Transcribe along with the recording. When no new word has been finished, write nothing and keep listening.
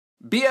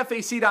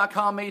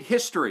BFAC.com made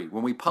history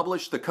when we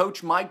published the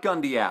Coach Mike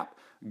Gundy app.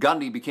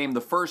 Gundy became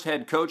the first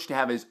head coach to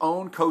have his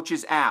own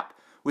coach's app.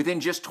 Within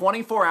just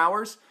 24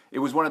 hours, it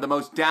was one of the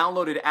most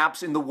downloaded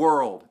apps in the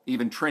world,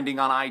 even trending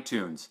on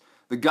iTunes.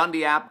 The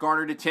Gundy app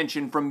garnered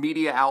attention from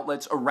media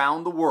outlets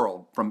around the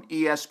world, from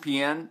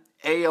ESPN,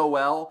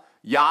 AOL,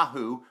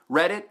 Yahoo,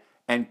 Reddit,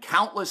 and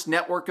countless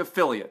network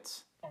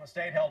affiliates. The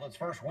state held its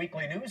first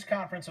weekly news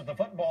conference of the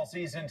football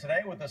season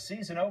today with the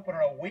season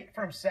opener a week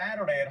from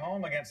Saturday at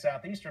home against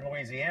Southeastern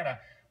Louisiana.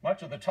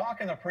 Much of the talk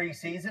in the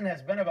preseason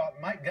has been about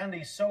Mike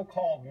Gundy's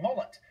so-called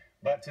mullet.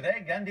 But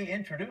today, Gundy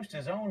introduced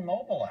his own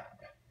mobile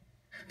app.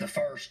 The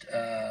first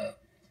head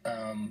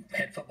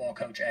football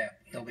coach app.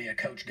 There'll be a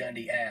Coach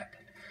Gundy app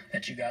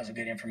that you guys will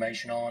get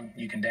information on.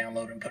 You can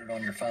download it and put it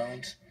on your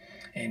phones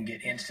and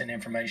get instant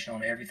information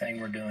on everything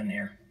we're doing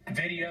here.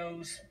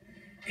 Videos,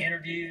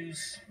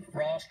 interviews,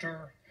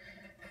 roster,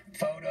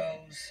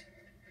 photos,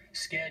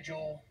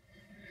 schedule,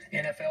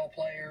 NFL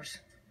players,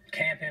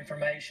 camp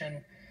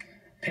information,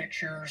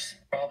 pictures,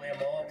 probably a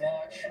mullet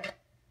watch.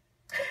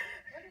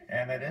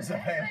 And it is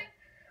a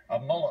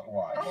mullet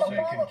watch, so you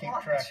can keep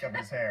track of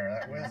his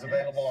hair. That is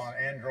available on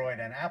Android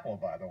and Apple,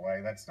 by the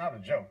way. That's not a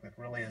joke. That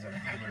really is a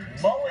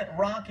mullet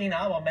rocking.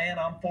 I'm a man.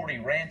 I'm 40.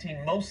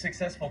 Ranting. Most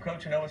successful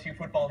coach in OSU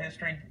football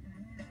history.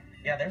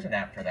 Yeah, there's an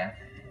app for that.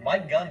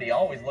 Mike Gundy,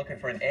 always looking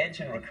for an edge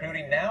in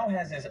recruiting, now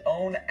has his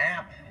own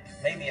app.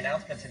 Made the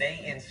announcement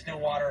today in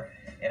Stillwater.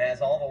 It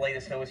has all the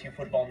latest OSU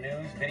football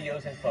news,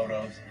 videos, and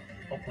photos.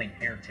 Hopefully,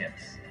 hair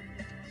tips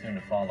soon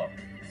to follow.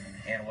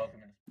 And welcome.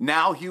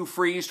 Now Hugh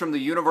Freeze from the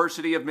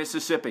University of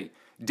Mississippi,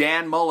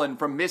 Dan Mullen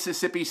from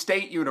Mississippi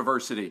State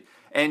University,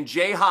 and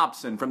Jay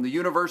Hobson from the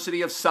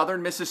University of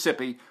Southern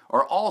Mississippi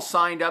are all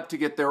signed up to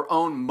get their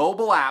own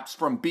mobile apps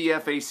from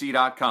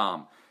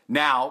BFAC.com.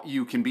 Now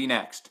you can be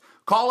next.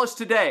 Call us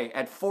today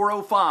at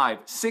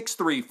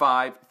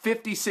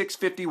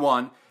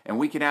 405-635-5651, and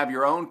we can have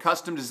your own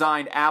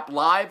custom-designed app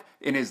live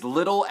in as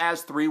little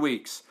as 3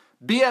 weeks.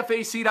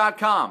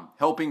 BFAC.com,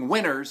 helping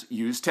winners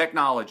use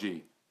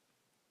technology.